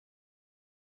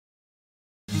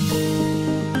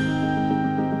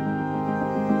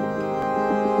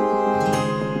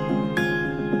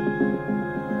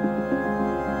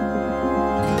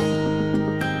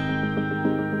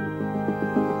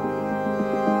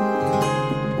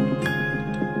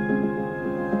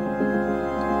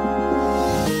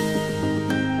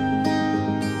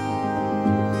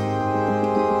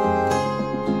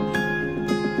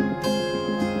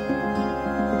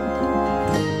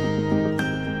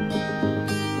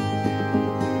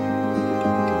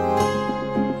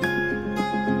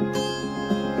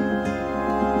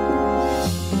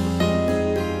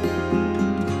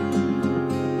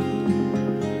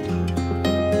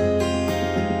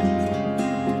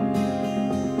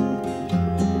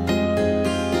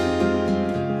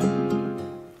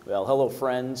Well, hello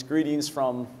friends, greetings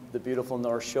from the beautiful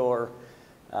North Shore.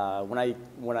 When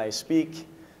I speak,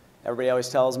 everybody always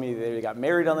tells me they got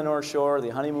married on the North Shore, they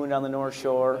honeymooned on the North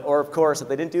Shore, or of course, if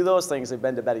they didn't do those things, they've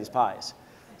been to Betty's Pies.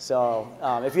 So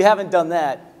if you haven't done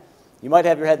that, you might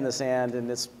have your head in the sand and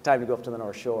it's time to go up to the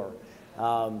North Shore.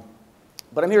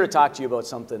 But I'm here to talk to you about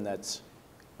something that's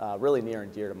really near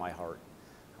and dear to my heart.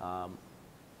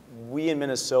 We in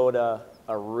Minnesota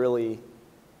are really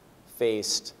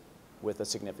faced with a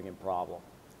significant problem.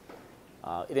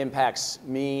 It impacts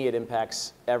me, it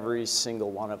impacts every single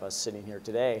one of us sitting here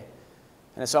today.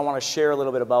 And so I want to share a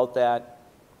little bit about that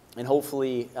and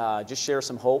hopefully just share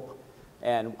some hope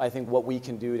and I think what we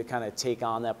can do to kind of take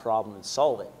on that problem and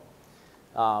solve it.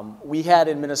 We had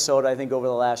in Minnesota, I think over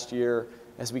the last year,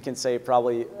 as we can say,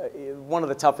 probably one of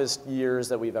the toughest years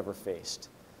that we've ever faced.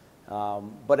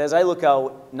 But as I look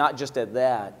out, not just at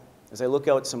that, as I look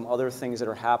out at some other things that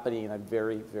are happening, I'm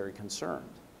very, very concerned.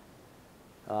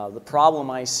 The problem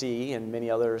I see, and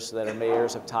many others that are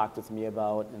mayors have talked with me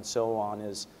about and so on,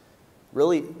 is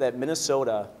really that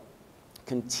Minnesota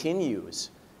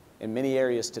continues in many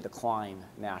areas to decline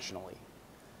nationally.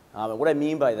 And what I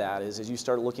mean by that is as you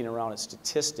start looking around at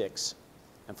statistics,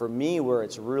 and for me where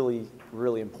it's really,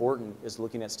 really important is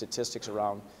looking at statistics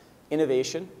around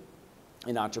innovation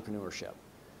and entrepreneurship.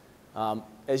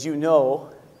 As you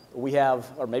know, we have,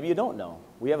 or maybe you don't know,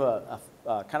 we have a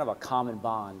kind of a common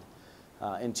bond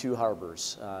in Two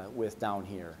Harbors with down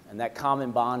here. And that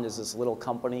common bond is this little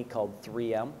company called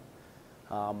 3M.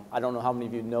 I don't know how many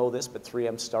of you know this, but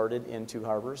 3M started in Two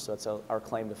Harbors, so that's our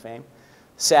claim to fame.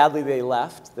 Sadly, they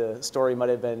left. The story might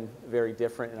have been very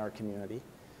different in our community.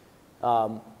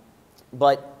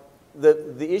 But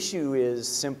the issue is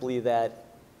simply that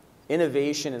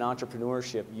innovation and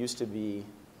entrepreneurship used to be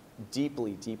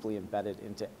deeply, deeply embedded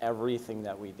into everything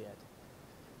that we did.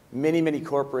 Many, many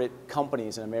corporate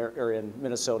companies in America, or in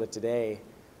Minnesota today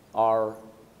are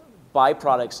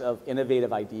byproducts of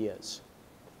innovative ideas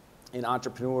and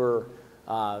entrepreneurs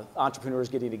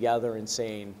getting together and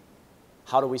saying,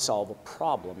 how do we solve a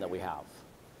problem that we have?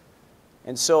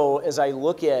 And so as I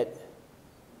look at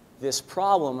this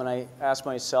problem and I ask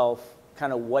myself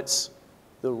kind of what's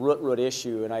the root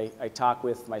issue, and I talk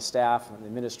with my staff and the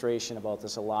administration about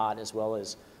this a lot, as well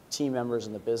as team members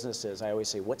in the businesses. I always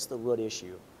say, what's the root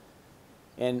issue?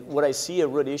 And what I see a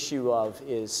root issue of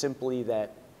is simply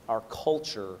that our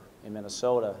culture in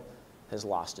Minnesota has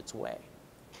lost its way.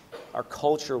 Our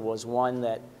culture was one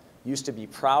that used to be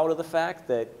proud of the fact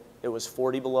that it was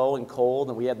 40 below and cold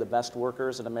and we had the best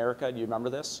workers in America. Do you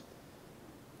remember this?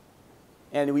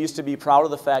 And we used to be proud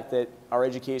of the fact that our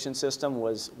education system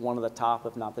was one of the top,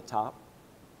 if not the top.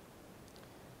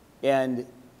 And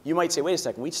you might say, wait a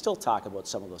second, we still talk about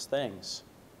some of those things.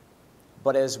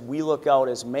 But as we look out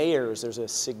as mayors, there's a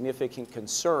significant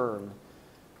concern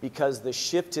because the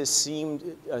shift has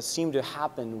seemed to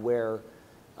happen where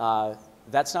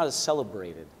that's not as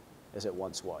celebrated as it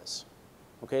once was.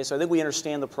 Okay, so I think we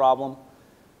understand the problem.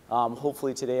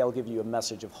 Hopefully today I'll give you a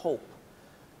message of hope.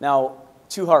 Now,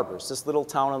 Two Harbors, this little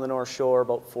town on the North Shore,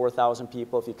 about 4,000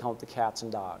 people if you count the cats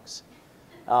and dogs.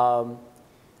 I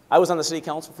was on the city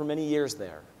council for many years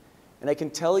there. And I can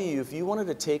tell you, if you wanted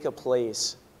to take a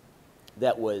place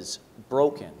that was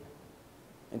broken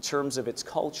in terms of its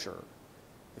culture,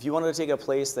 if you wanted to take a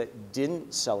place that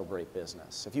didn't celebrate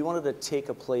business, if you wanted to take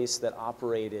a place that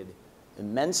operated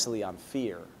immensely on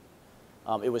fear,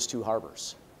 it was Two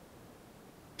Harbors.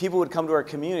 People would come to our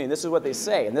community, and this is what they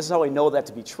say, and this is how I know that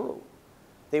to be true.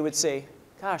 They would say,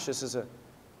 gosh, this is a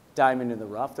diamond in the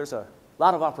rough. There's a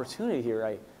lot of opportunity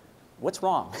here. What's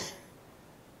wrong?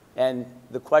 And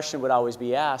the question would always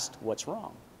be asked, what's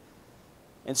wrong?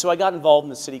 And so I got involved in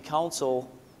the city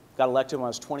council, got elected when I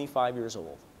was 25 years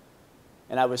old.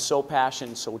 And I was so passionate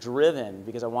and so driven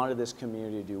because I wanted this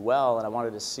community to do well and I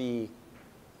wanted to see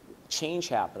change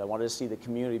happen. I wanted to see the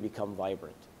community become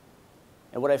vibrant.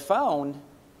 And what I found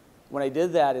when I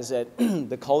did that is that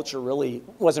the culture really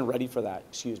wasn't ready for that,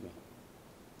 excuse me.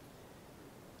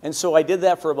 And so I did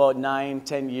that for about 9,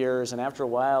 10 years, and after a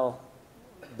while,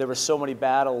 there were so many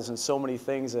battles and so many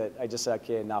things that I just said,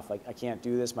 okay, enough, I can't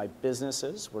do this. My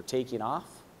businesses were taking off,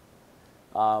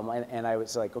 and I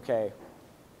was like, okay,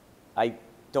 I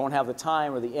don't have the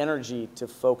time or the energy to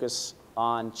focus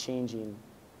on changing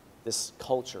this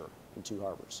culture in Two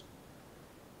Harbors.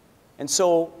 And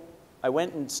so I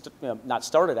went and, not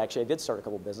started actually, I did start a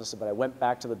couple businesses, but I went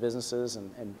back to the businesses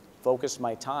and focused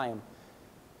my time.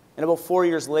 And about 4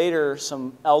 years later,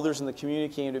 some elders in the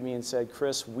community came to me and said,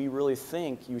 Chris, we really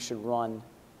think you should run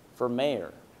for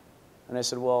mayor. And I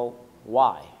said, well,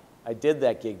 why? I did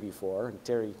that gig before, and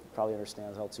Terry probably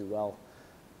understands all too well.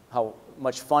 how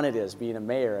much fun it is being a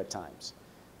mayor at times.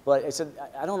 But I said,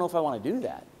 I don't know if I want to do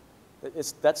that.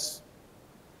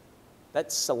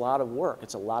 That's a lot of work.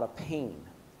 It's a lot of pain.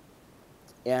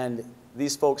 And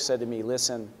these folks said to me,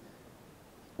 listen,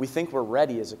 we think we're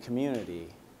ready as a community.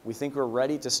 We think we're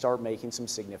ready to start making some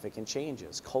significant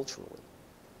changes culturally.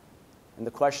 And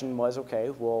the question was, okay,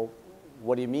 well,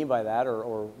 what do you mean by that,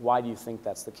 or why do you think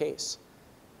that's the case?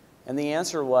 And the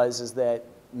answer is that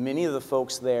many of the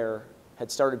folks there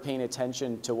had started paying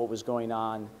attention to what was going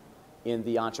on in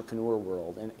the entrepreneur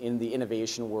world and in the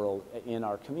innovation world in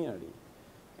our community.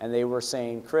 And they were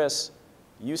saying, Chris,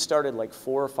 you started like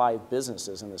 4 or 5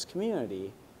 businesses in this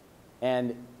community,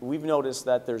 and we've noticed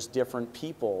that there's different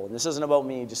people, and this isn't about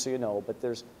me, just so you know, but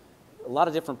there's a lot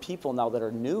of different people now that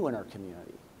are new in our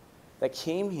community that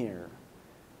came here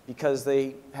because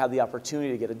they had the opportunity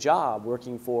to get a job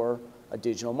working for a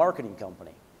digital marketing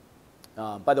company.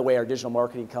 By the way, our digital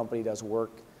marketing company does work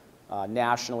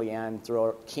nationally and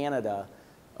throughout Canada.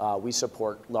 We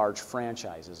support large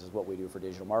franchises is what we do for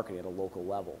digital marketing at a local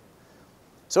level.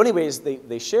 So anyways,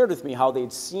 they shared with me how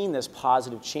they'd seen this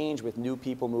positive change with new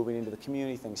people moving into the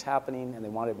community, things happening, and they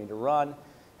wanted me to run.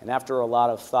 And after a lot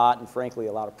of thought and frankly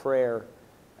a lot of prayer,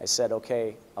 I said,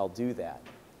 okay, I'll do that.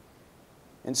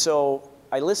 And so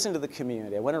I listened to the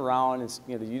community. I went around and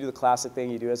you do the classic thing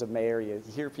you do as a mayor. You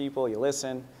hear people, you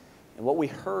listen. And what we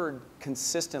heard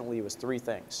consistently was 3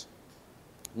 things.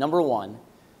 Number 1,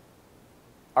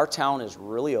 our town is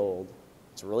really old.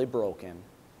 It's really broken.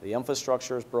 The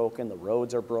infrastructure is broken. The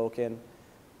roads are broken.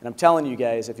 And I'm telling you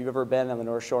guys, if you've ever been on the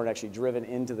North Shore and actually driven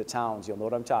into the towns, you'll know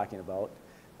what I'm talking about.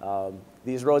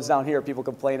 These roads down here, people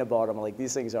complain about them. Like,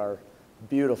 these things are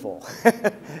beautiful.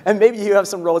 And maybe you have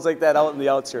some roads like that out in the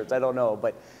outskirts. I don't know.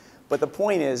 But the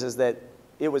point is that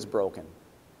it was broken.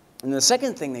 And the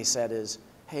second thing they said is,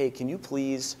 hey, can you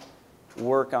please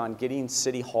work on getting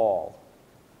City Hall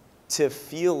to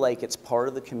feel like it's part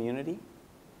of the community?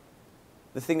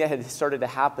 The thing that had started to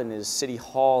happen is City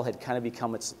Hall had kind of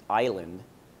become its island,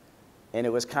 and it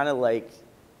was kind of like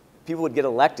people would get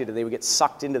elected and they would get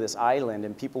sucked into this island,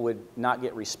 and people would not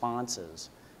get responses.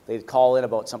 They'd call in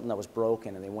about something that was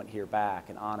broken and they wouldn't hear back,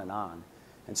 and on and on.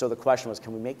 And so the question was,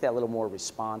 can we make that a little more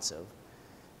responsive?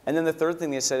 And then the third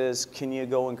thing they said is, can you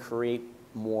go and create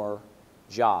more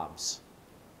jobs?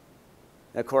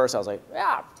 And of course I was like,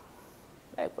 yeah,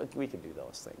 hey, we can do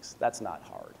those things. That's not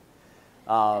hard.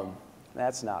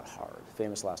 That's not hard.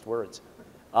 Famous last words.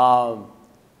 Again,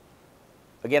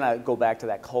 I go back to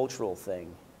that cultural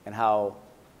thing and how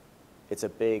it's a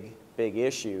big, big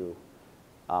issue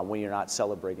when you're not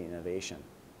celebrating innovation.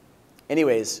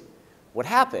 Anyways, what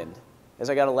happened as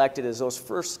I got elected is those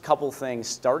first couple things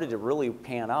started to really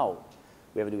pan out.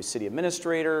 We have a new city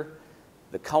administrator.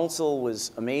 The council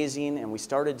was amazing, and we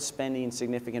started spending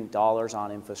significant dollars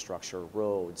on infrastructure,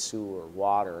 roads, sewer,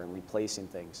 water, and replacing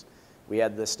things. We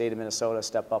had the state of Minnesota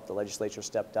step up, the legislature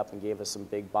stepped up and gave us some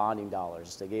big bonding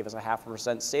dollars. They gave us a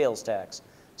 0.5% sales tax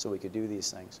so we could do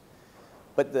these things.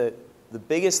 But the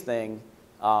biggest thing,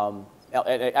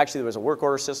 actually there was a work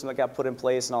order system that got put in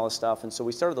place and all this stuff, and so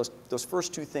we started those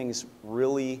first 2 things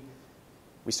really,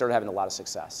 we started having a lot of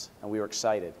success, and we were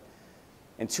excited.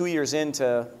 And 2 years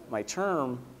into my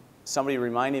term, somebody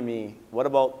reminded me, what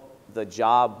about the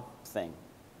job thing?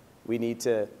 We need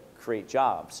to create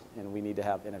jobs, and we need to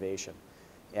have innovation.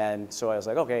 And so I was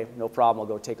like, okay, no problem, I'll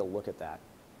go take a look at that.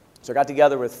 So I got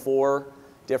together with 4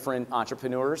 different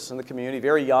entrepreneurs in the community,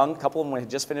 very young. A couple of them had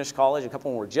just finished college, a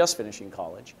couple of them were just finishing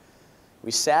college.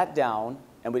 We sat down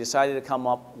and we decided to come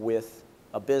up with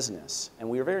a business. And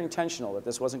we were very intentional that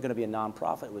this wasn't going to be a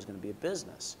nonprofit, it was going to be a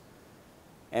business.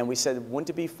 And we said, wouldn't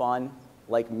it be fun,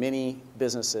 like many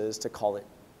businesses, to call it,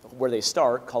 where they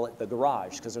start, call it the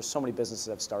garage, because there's so many businesses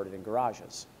that have started in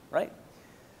garages, right?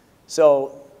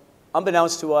 So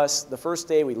unbeknownst to us, the first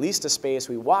day we leased a space,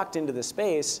 we walked into the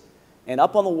space, and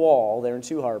up on the wall there in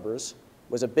Two Harbors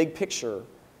was a big picture,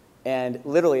 and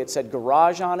literally it said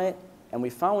garage on it, and we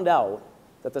found out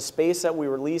that the space that we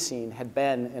were leasing had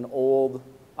been an old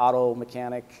auto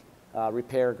mechanic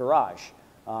repair garage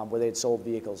where they had sold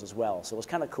vehicles as well. So it was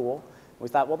kind of cool. We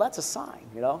thought, well, that's a sign,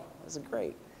 you know, that's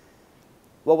great.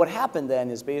 Well, what happened then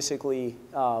is basically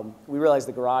we realized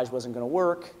the garage wasn't going to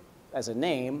work as a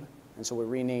name, and so we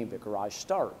renamed it Garage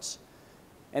Starts.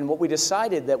 And what we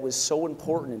decided that was so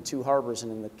important in Two Harbors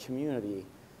and in the community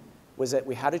was that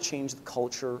we had to change the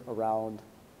culture around,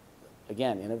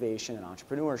 again, innovation and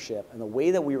entrepreneurship. And the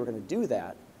way that we were going to do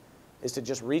that is to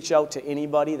just reach out to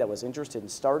anybody that was interested in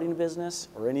starting a business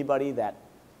or anybody that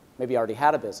maybe already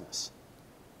had a business.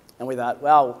 And we thought,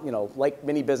 well, you know, like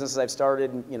many businesses I've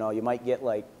started, you know, you might get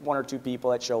like 1 or 2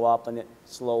 people that show up, and it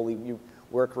slowly,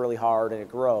 work really hard, and it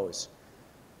grows.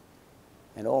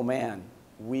 And oh man,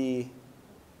 we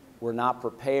were not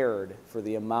prepared for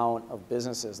the amount of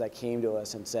businesses that came to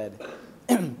us and said,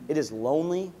 it is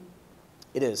lonely,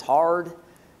 it is hard,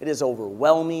 it is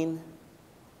overwhelming,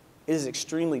 it is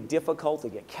extremely difficult to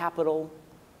get capital,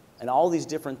 and all these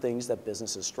different things that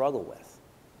businesses struggle with.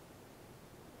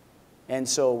 And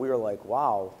so we were like,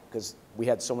 wow, because we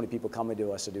had so many people coming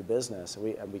to us to do business,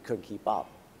 and we couldn't keep up.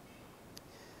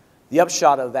 The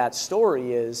upshot of that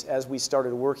story is, as we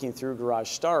started working through Garage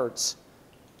Starts,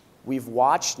 we've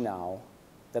watched now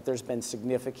that there's been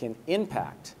significant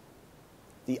impact.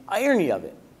 The irony of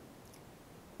it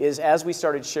is, as we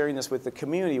started sharing this with the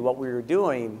community, what we were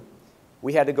doing,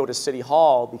 we had to go to City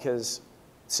Hall because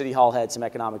City Hall had some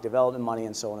economic development money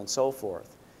and so on and so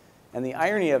forth. And the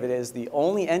irony of it is, the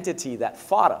only entity that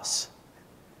fought us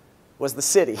was the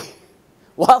city,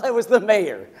 while I was the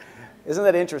mayor. Isn't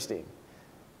that interesting?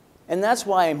 And that's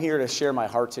why I'm here to share my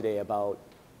heart today about,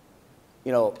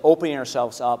 opening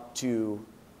ourselves up to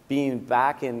being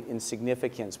back in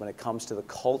significance when it comes to the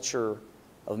culture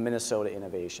of Minnesota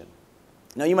innovation.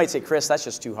 Now, you might say, Chris, that's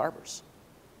just two harbors.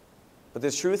 But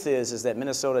the truth is that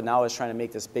Minnesota now is trying to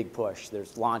make this big push.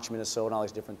 There's Launch Minnesota and all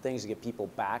these different things to get people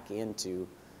back into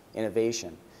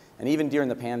innovation. And even during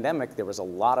the pandemic, there was a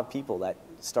lot of people that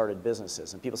started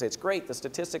businesses. And people say, it's great, the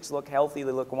statistics look healthy,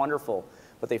 they look wonderful.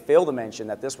 But they fail to mention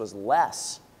that this was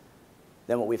less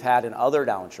than what we've had in other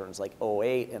downturns, like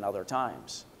 2008 and other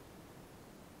times.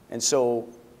 And so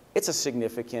it's a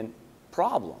significant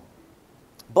problem.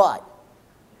 But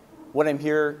what I'm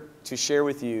here to share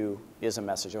with you is a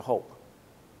message of hope.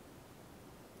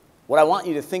 What I want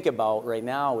you to think about right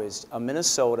now is a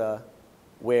Minnesota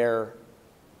where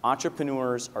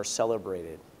entrepreneurs are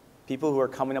celebrated, people who are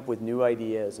coming up with new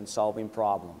ideas and solving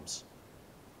problems.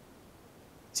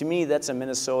 To me, that's a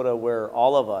Minnesota where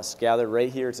all of us gathered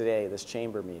right here today, this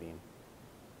chamber meeting,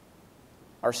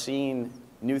 are seeing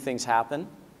new things happen.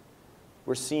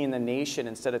 We're seeing the nation,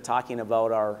 instead of talking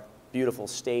about our beautiful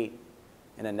state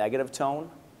in a negative tone,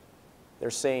 they're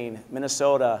saying,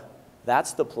 Minnesota,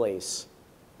 that's the place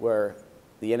where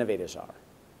the innovators are.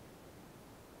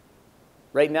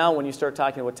 Right now, when you start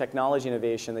talking about technology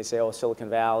innovation, they say, oh, Silicon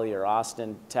Valley or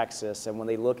Austin, Texas. And when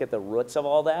they look at the roots of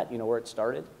all that, you know where it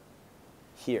started?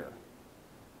 Here.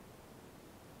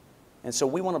 And so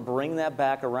we want to bring that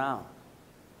back around,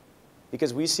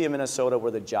 because we see a Minnesota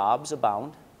where the jobs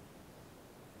abound,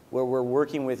 where we're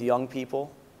working with young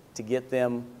people to get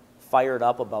them fired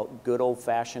up about good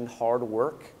old-fashioned hard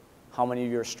work. How many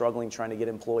of you are struggling trying to get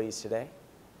employees today?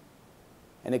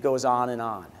 And it goes on and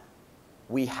on.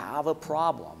 We have a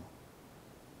problem.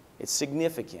 It's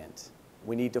significant.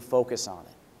 We need to focus on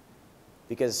it.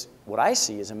 Because what I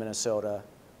see is a Minnesota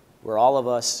where all of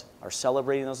us are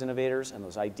celebrating those innovators and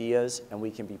those ideas, and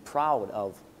we can be proud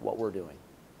of what we're doing.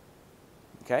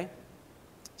 Okay?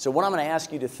 So what I'm going to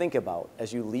ask you to think about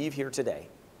as you leave here today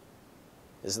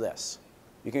is this.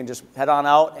 You can just head on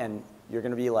out and you're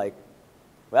going to be like,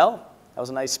 well, that was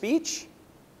a nice speech.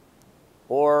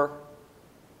 Or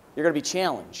you're going to be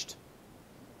challenged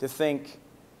to think,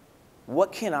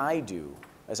 what can I do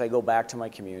as I go back to my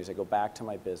communities, as I go back to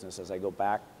my business, as I go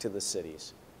back to the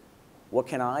cities? What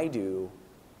can I do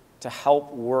to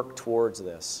help work towards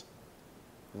this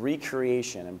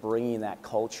recreation and bringing that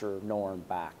culture norm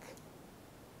back?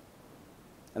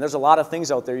 And there's a lot of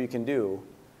things out there you can do,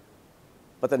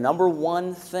 but the number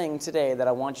one thing today that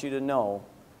I want you to know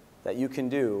that you can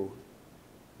do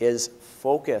is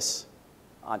focus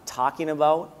on talking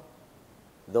about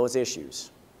those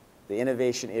issues, the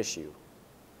innovation issue.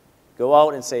 Go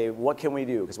out and say, what can we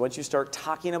do? Because once you start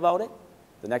talking about it,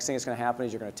 the next thing that's going to happen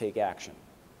is you're going to take action.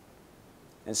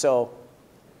 And so,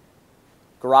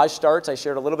 Garage Starts, I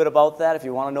shared a little bit about that. If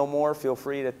you want to know more, feel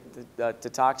free to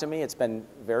talk to me. It's been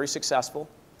very successful.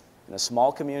 In a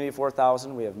small community of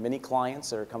 4,000, we have many clients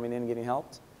that are coming in and getting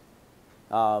helped.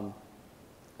 And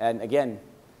again,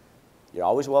 you're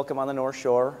always welcome on the North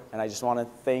Shore, and I just want to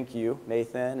thank you,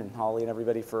 Nathan and Holly and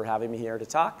everybody, for having me here to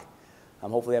talk.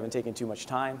 Hopefully I haven't taken too much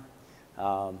time.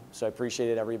 So I appreciate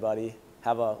it, everybody.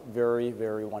 Have a very,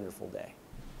 very wonderful day.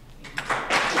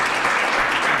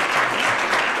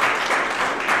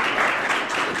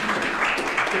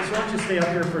 Okay, so why don't you stay up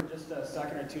here for just a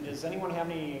second or two. Does anyone have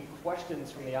any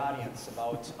questions from the audience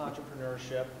about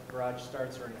entrepreneurship, Garage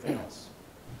Starts, or anything else?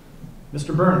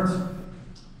 Mr. Burns.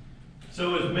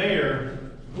 So as mayor,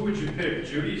 who would you pick,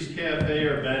 Judy's Cafe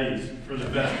or Betty's for the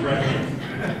best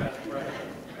breakfast?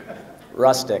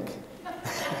 Rustic.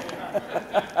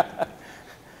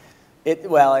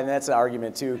 Well, and that's an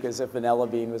argument too, because if Vanilla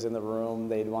Bean was in the room,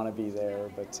 they'd want to be there.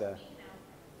 But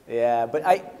yeah, but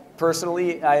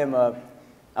Personally, I'm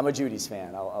a Judy's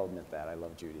fan. I'll admit that. I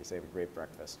love Judy's. They have a great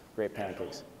breakfast, great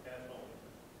pancakes.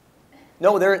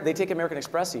 No, they take American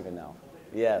Express even now.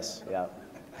 Yes, yeah.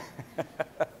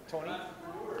 Tony?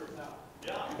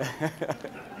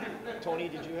 Tony,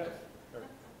 did you have?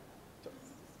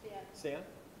 Stan?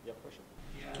 You have a question?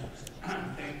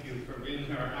 Yeah, thank you for being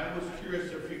here. I was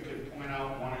curious if you could point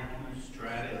out one or two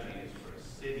strategies for a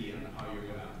city and how you're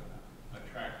going to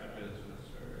attract a business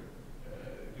or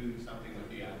do something with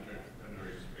the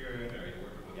entrepreneurial spirit. Are you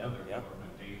working with other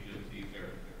government agencies or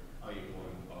how are you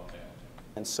going about that?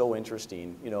 And so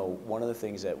interesting. You know, one of the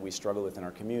things that we struggle with in our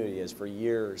community is for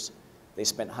years they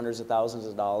spent hundreds of thousands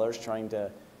of dollars trying to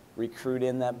recruit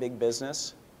in that big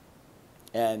business.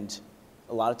 And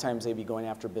a lot of times they'd be going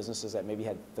after businesses that maybe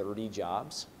had 30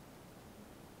 jobs.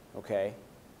 Okay?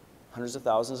 Hundreds of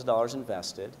thousands of dollars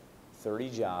invested, 30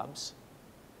 jobs.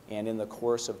 And in the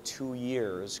course of 2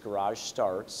 years, Garage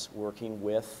starts working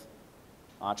with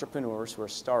entrepreneurs who are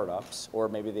startups, or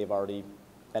maybe they've already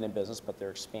been in business, but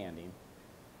they're expanding.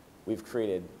 We've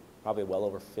created probably well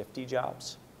over 50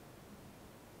 jobs.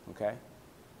 Okay?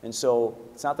 And so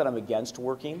it's not that I'm against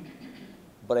working,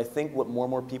 but I think what more and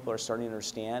more people are starting to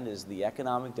understand is the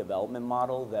economic development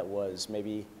model that was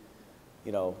maybe,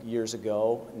 you know, years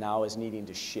ago now is needing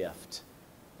to shift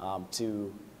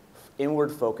to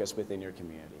inward focus within your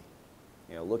community.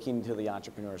 You know, looking to the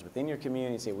entrepreneurs within your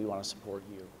community and say, we want to support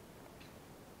you.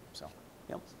 So,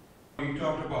 yep. You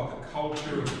talked about the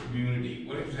culture of the community.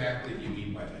 What exactly do you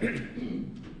mean by that?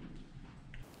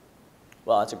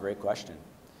 Well, that's a great question.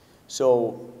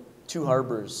 So, Two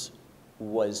Harbors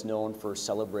was known for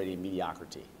celebrating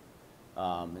mediocrity.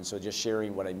 And so just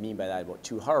sharing what I mean by that about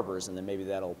Two Harbors, and then maybe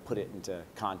that'll put it into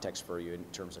context for you in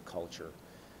terms of culture.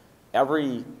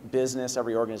 Every business,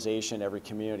 every organization, every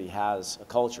community has a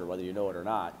culture, whether you know it or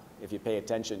not. If you pay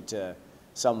attention to,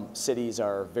 some cities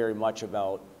are very much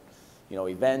about, you know,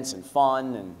 events and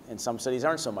fun, and some cities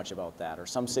aren't so much about that. Or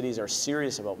some cities are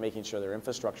serious about making sure their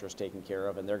infrastructure is taken care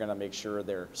of, and they're going to make sure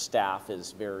their staff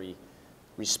is very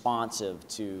responsive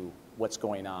to what's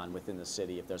going on within the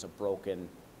city if there's a broken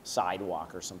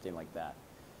sidewalk or something like that.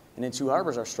 And in Two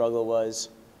Harbors, our struggle was,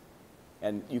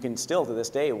 and you can still to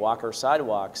this day walk our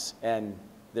sidewalks and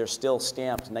they're still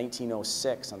stamped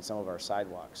 1906 on some of our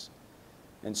sidewalks.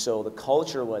 And so the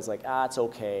culture was like, it's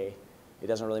okay, it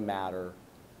doesn't really matter.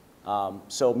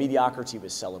 So mediocrity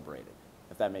was celebrated,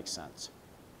 if that makes sense.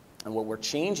 And what we're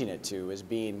changing it to is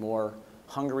being more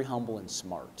hungry, humble, and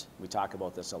smart. We talk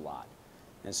about this a lot.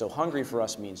 And so hungry for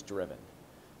us means driven.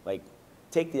 Like,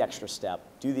 take the extra step,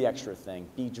 do the extra thing,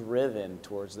 be driven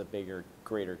towards the bigger,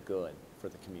 greater good for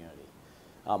the community.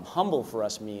 Humble for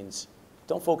us means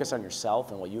don't focus on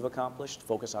yourself and what you've accomplished,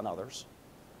 focus on others.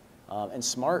 And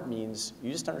smart means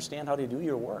you just understand how to do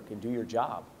your work and do your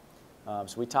job.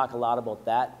 So we talk a lot about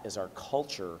that as our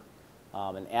culture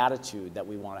and attitude that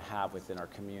we want to have within our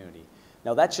community.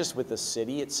 Now that's just with the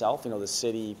city itself, you know, the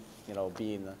city, you know,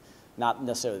 being the, not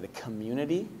necessarily the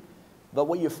community, but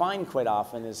what you find quite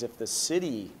often is if the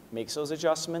city makes those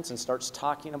adjustments and starts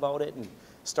talking about it and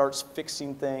starts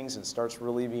fixing things and starts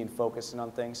really being focused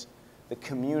on things, the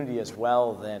community as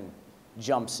well then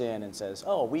jumps in and says,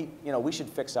 oh, we should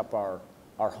fix up our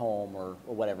home or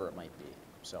whatever it might be.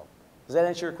 So does that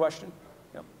answer your question?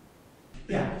 Yep.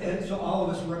 Yeah, and so all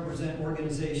of us represent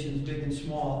organizations, big and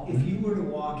small. If you were to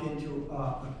walk into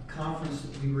a conference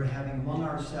that we were having among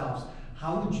ourselves,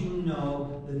 how would you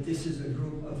know that this is a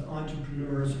group of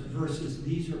entrepreneurs versus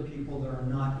these are people that are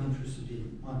not interested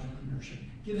in entrepreneurship?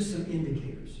 Give us some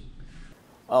indicators.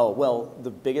 Oh, well, the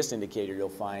biggest indicator you'll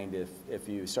find if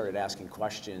you started asking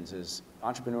questions is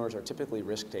entrepreneurs are typically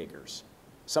risk takers.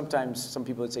 Sometimes some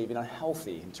people would say even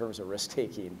unhealthy in terms of risk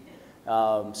taking.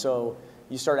 So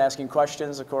you start asking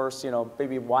questions, of course, you know,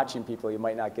 maybe watching people you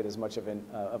might not get as much of an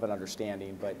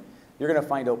understanding, but you're going to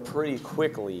find out pretty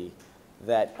quickly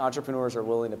that entrepreneurs are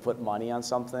willing to put money on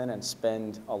something and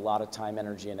spend a lot of time,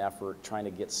 energy, and effort trying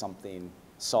to get something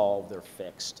solved or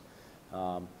fixed.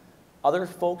 Other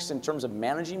folks, in terms of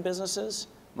managing businesses,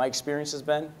 my experience has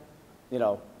been, you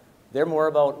know, they're more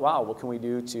about, wow, what can we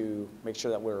do to make sure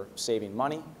that we're saving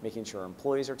money, making sure our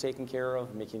employees are taken care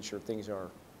of, making sure things are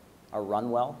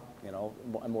run well, you know,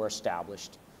 a more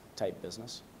established type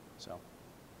business. So,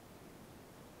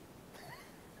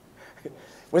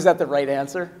 was that the right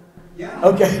answer? Yeah.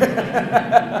 Okay.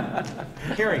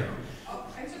 Carrie.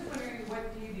 I'm just wondering,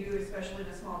 what do you do, especially in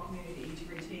a small community,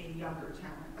 to retain younger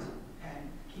talent and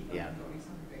keep them from going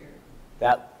somewhere bigger?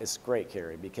 That is great,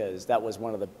 Carrie, because that was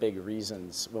one of the big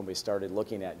reasons when we started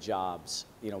looking at jobs.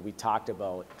 You know, we talked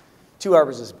about, Two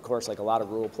Harbors is, of course, like a lot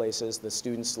of rural places, the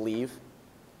students leave,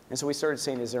 And so we started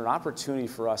saying, is there an opportunity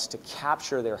for us to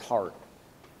capture their heart?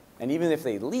 And even if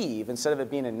they leave, instead of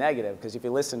it being a negative, because if you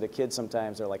listen to kids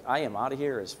sometimes, they're like, I am out of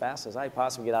here as fast as I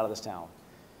possibly get out of this town.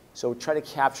 So try to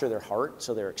capture their heart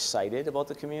so they're excited about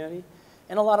the community.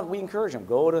 And we encourage them,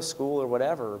 go to school or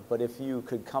whatever, but if you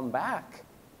could come back,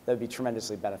 that would be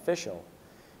tremendously beneficial.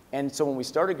 And so when we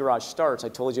started Garage Starts, I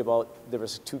told you about, there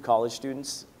was 2 college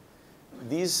students.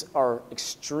 These are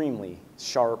extremely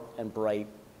sharp and bright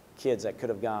kids that could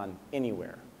have gone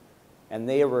anywhere. And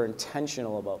they were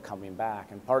intentional about coming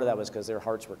back. And part of that was because their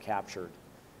hearts were captured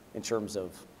in terms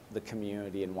of the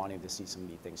community and wanting to see some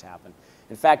neat things happen.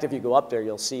 In fact, if you go up there,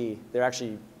 you'll see they're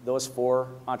actually, those 4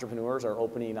 entrepreneurs are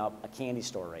opening up a candy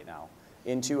store right now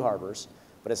in 2 Harbors.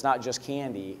 But it's not just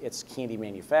candy, it's candy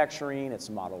manufacturing, it's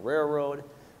model railroad.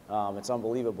 It's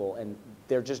unbelievable. And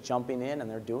they're just jumping in and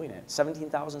they're doing it.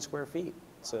 17,000 square feet.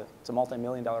 It's a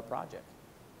multi-million-dollar project.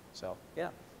 So, yeah.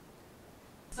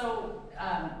 So,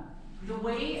 the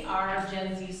way our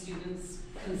Gen Z students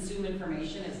consume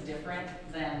information is different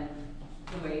than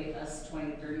the way us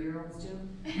 20, 30-year-olds do.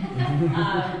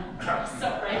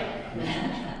 So, right?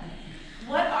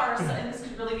 And this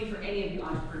could really be for any of you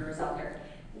entrepreneurs out there,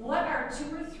 what are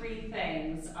 2 or 3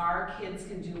 things our kids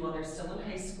can do while they're still in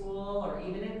high school or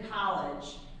even in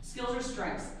college, skills or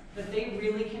strengths, that they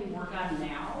really can work on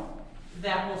now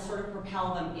that will sort of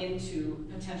propel them into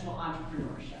potential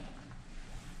entrepreneurship?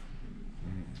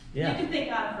 Yeah. You can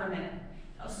think on it for a minute.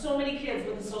 So many kids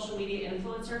with the social media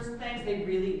influencers and things, they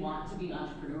really want to be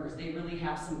entrepreneurs. They really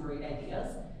have some great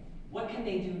ideas. What can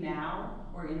they do now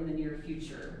or in the near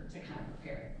future to kind of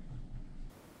prepare?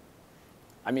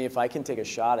 I mean, if I can take a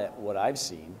shot at what I've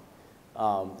seen,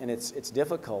 and it's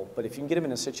difficult, but if you can get them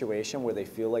in a situation where they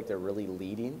feel like they're really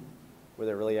leading, where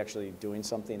they're really actually doing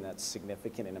something that's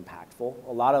significant and impactful.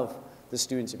 A lot of the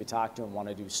students, if you talk to them, want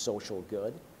to do social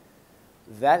good.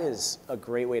 That is a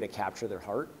great way to capture their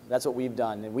heart. That's what we've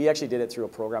done, and we actually did it through a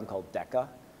program called DECA. I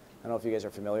don't know if you guys are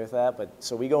familiar with that, but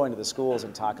so we go into the schools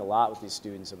and talk a lot with these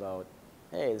students about,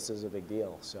 hey, this is a big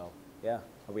deal. So, yeah,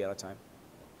 are we out of time?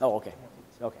 Oh, okay.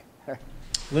 Okay.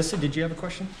 Lisa, did you have a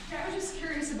question? Yeah, I was just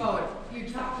curious about, you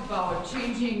talked about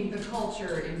changing the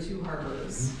culture in 2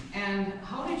 Harbors, and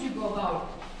how did you go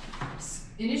about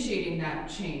initiating that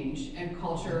change and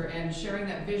culture and sharing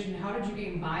that vision? How did you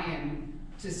gain buy-in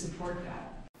to support that?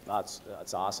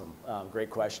 That's awesome. Great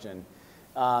question.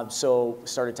 So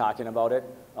started talking about it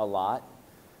a lot.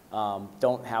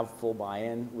 Don't have full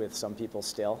buy-in with some people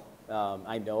still.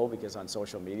 I know because on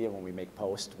social media when we make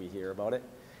posts, we hear about it.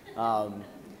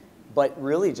 But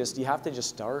really you have to just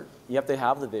start. You have to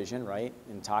have the vision, right,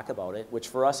 and talk about it, which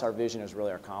for us, our vision is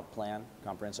really our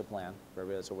comprehensive plan. For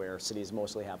everybody that's aware, cities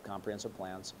mostly have comprehensive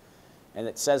plans. And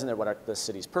it says in there what the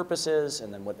city's purpose is,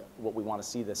 and then what we want to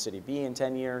see the city be in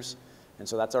 10 years. And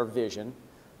so that's our vision.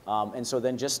 And so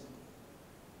then just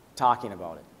talking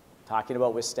about it, talking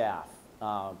about with staff.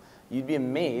 You'd be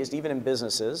amazed, even in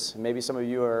businesses, and maybe some of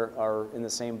you are in the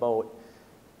same boat,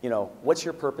 you know, what's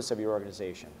your purpose of your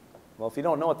organization? Well, if you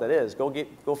don't know what that is, go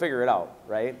figure it out,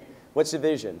 right? What's the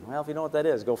vision? Well, if you know what that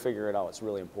is, go figure it out. It's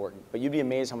really important. But you'd be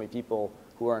amazed how many people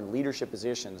who are in leadership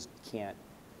positions can't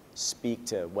speak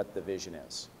to what the vision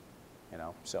is, you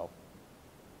know, so.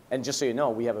 And just so you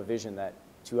know, we have a vision that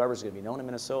 2 Harbors is going to be known in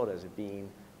Minnesota as being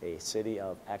a city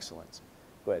of excellence.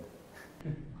 Go ahead.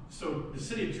 So the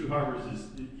city of 2 Harbors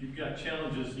you've got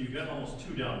challenges, you've got almost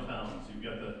 2 downtowns. You've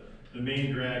got the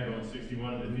main drag going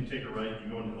 61, and if you take a right,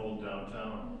 you go into old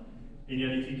downtown. And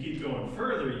yet if you keep going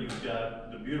further, you've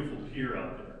got the beautiful pier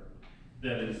out there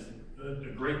that is a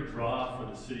great draw for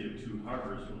the city of 2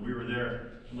 Harbors. When we were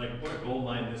there, I'm like, what a gold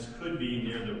mine this could be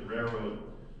near the railroad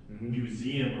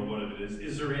museum or whatever it is.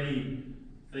 Is there anything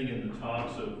in the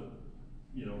talks of,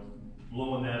 you know,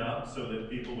 blowing that up so that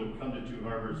people would come to 2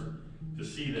 Harbors to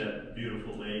see that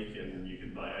beautiful lake and you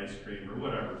could buy ice cream or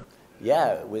whatever?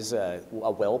 Yeah, it was a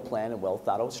well-planned and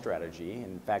well-thought-out strategy.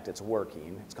 In fact, it's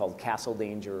working. It's called Castle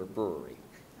Danger Brewery.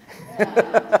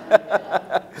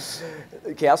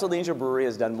 Castle Danger Brewery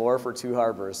has done more for 2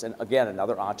 Harbors, and again,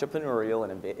 another entrepreneurial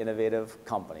and innovative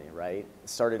company, right?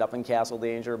 Started up in Castle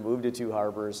Danger, moved to 2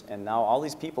 Harbors, and now all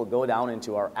these people go down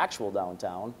into our actual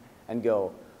downtown and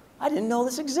go, I didn't know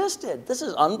this existed. This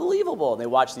is unbelievable. And they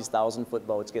watch these 1,000-foot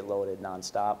boats get loaded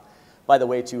nonstop. By the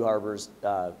way, 2 Harbors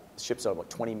ships out about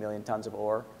 20 million tons of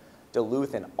ore.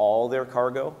 Duluth and all their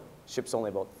cargo ships only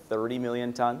about 30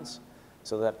 million tons.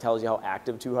 So that tells you how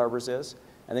active 2 Harbors is.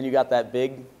 And then you got that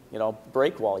big, you know,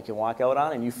 break wall you can walk out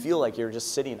on, and you feel like you're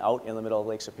just sitting out in the middle of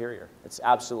Lake Superior. It's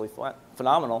absolutely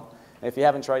phenomenal. And if you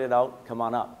haven't tried it out, come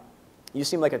on up. You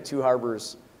seem like a 2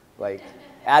 Harbors like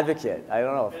advocate. I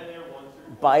don't know.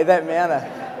 Buy that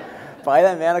manna. buy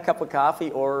that man a cup of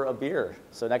coffee or a beer.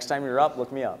 So next time you're up,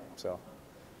 look me up. So.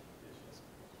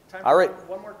 Time All for right.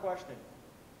 one more question.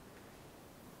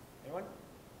 Anyone?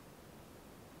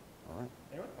 All right.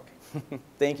 Anyone? Okay.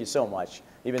 Thank you so much.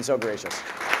 You've been so gracious.